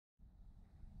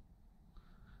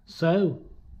So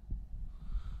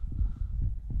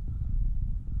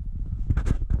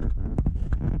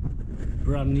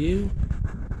brand new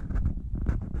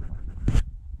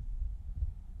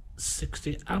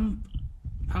 60 amp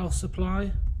power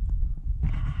supply.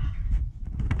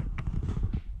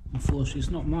 Unfortunately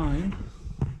it's not mine,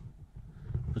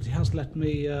 but he has let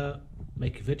me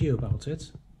make a video about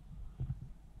it.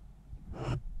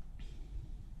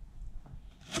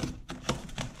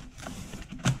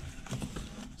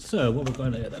 So what we're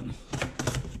going here then?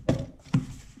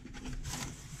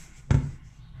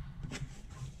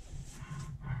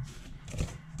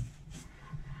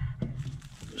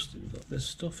 Just we've got this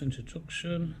stuff,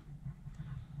 introduction.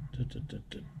 It's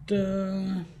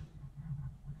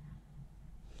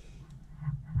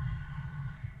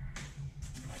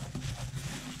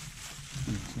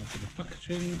not for the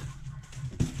packaging.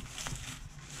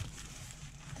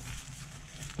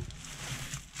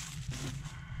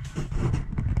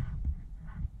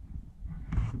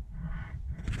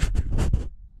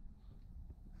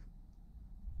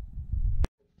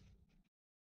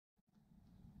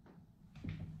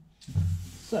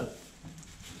 So,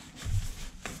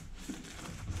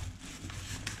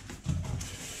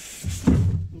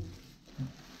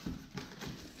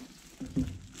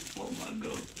 oh my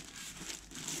god.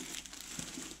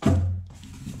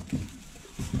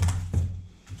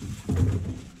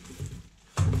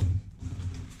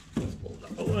 Let's pull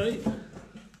that away.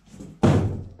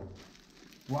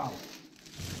 Wow.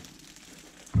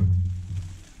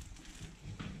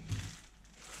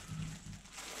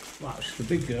 Wow, she's a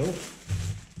big girl.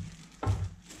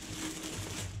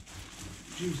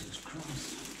 Jesus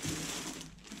Christ.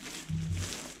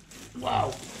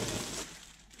 Wow.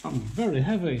 I'm very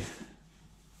heavy.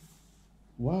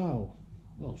 Wow.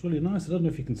 Well, it's really nice. I don't know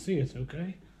if you can see it,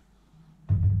 okay?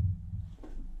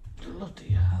 Bloody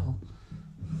hell.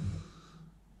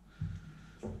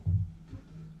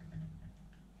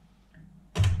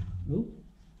 Oh.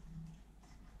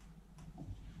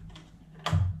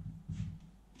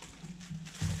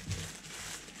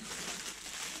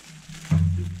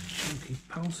 Chunky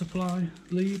power supply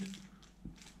lead.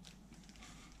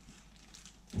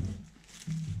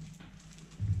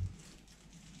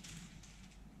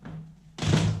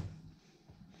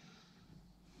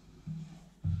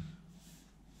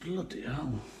 Bloody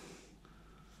hell.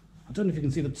 I don't know if you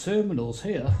can see the terminals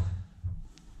here.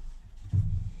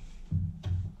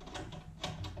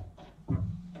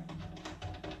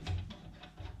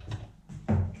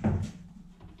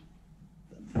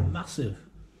 They're massive.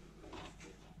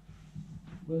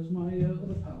 Where's my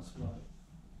other power supply?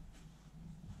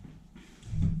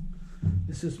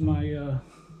 This is my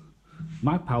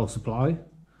my power supply,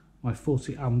 my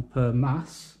 40 amp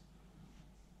MAAS.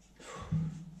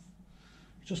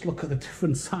 Just look at the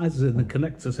different sizes in the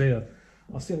connectors here.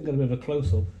 I'll see if I can get a bit of a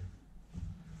close-up.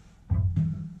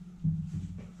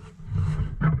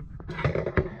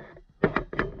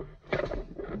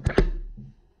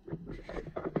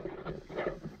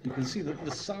 You can see that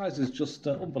the size is just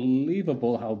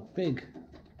unbelievable how big.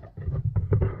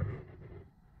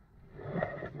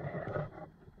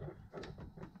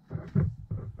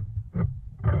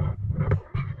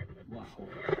 Wow.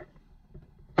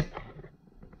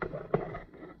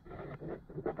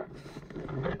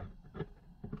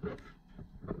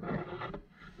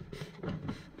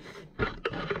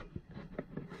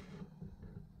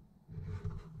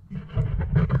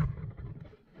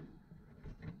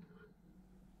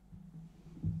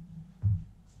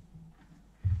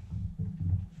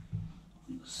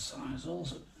 The size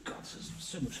also, God, this is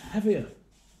so much heavier.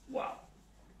 Wow.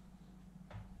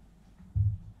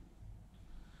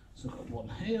 So I've got one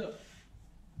here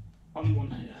and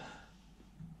one here.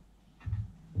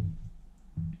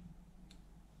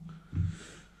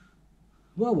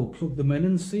 Well, we'll plug them in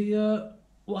and see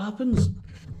what happens.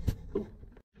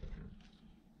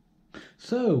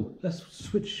 So let's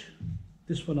switch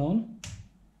this one on.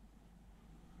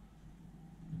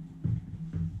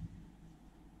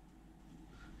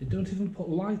 They don't even put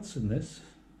lights in this.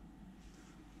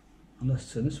 And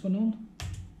let's turn this one on.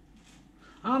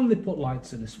 And they put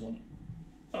lights in this one.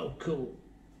 Oh, cool.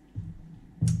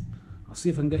 I'll see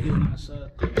if I can get you a nice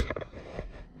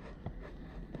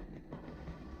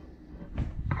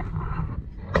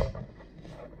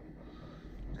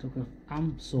look at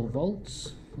amps or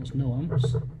volts. There's no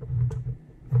amps.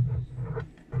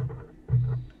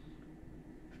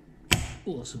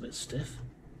 Oh, that's a bit stiff.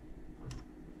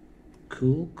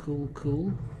 Cool, cool,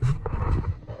 cool.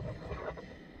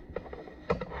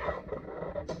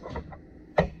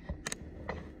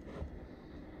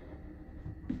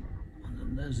 And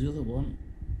then there's the other one.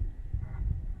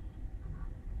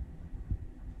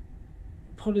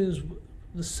 probably is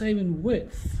the same in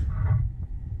width,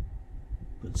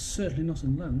 but certainly not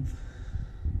in length.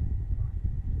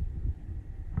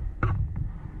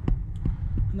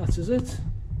 And that is it.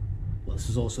 Well, this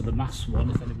is also the MAAS one,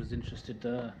 if anybody's interested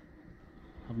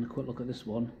having a quick look at this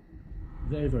one.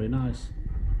 Very, very nice.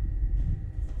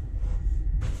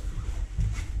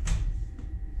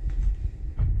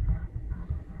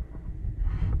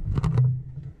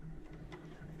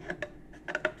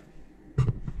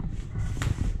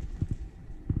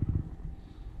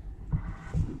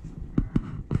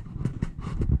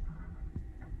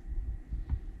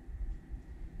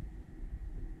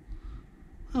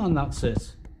 And that's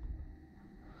it.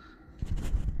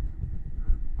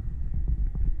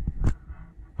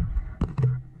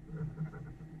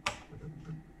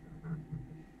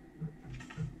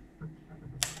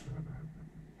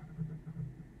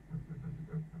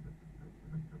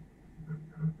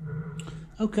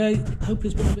 Okay, hope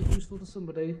it's been a bit useful to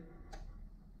somebody.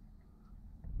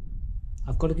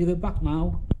 I've got to give it back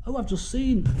now. Oh, I've just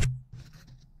seen.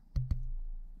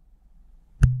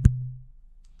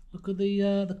 Look at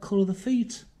the colour of the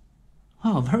feet.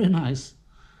 Oh, very nice.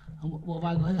 And what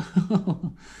have I got?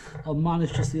 Oh, mine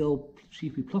is just the old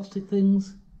cheapy plastic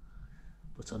things.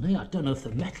 But on here, I don't know if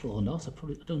they're metal or not. I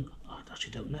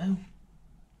actually don't know.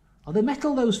 Are they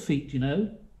metal, those feet, you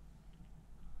know?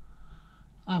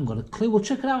 I haven't got a clue. We'll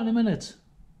check it out in a minute.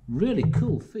 Really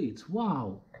cool feet.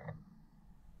 Wow.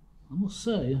 I must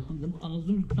say,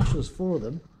 actually there's 4 of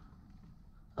them.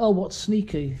 Oh, what's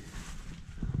sneaky.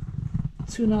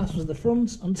 2 nice ones at the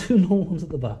front and 2 normal ones at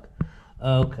the back.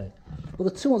 Okay. Well,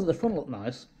 the 2 ones at the front look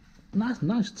nice.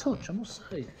 Nice touch, I must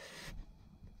say.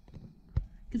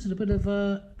 Gives it a bit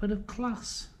of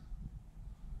class.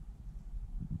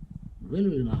 Really,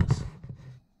 really nice.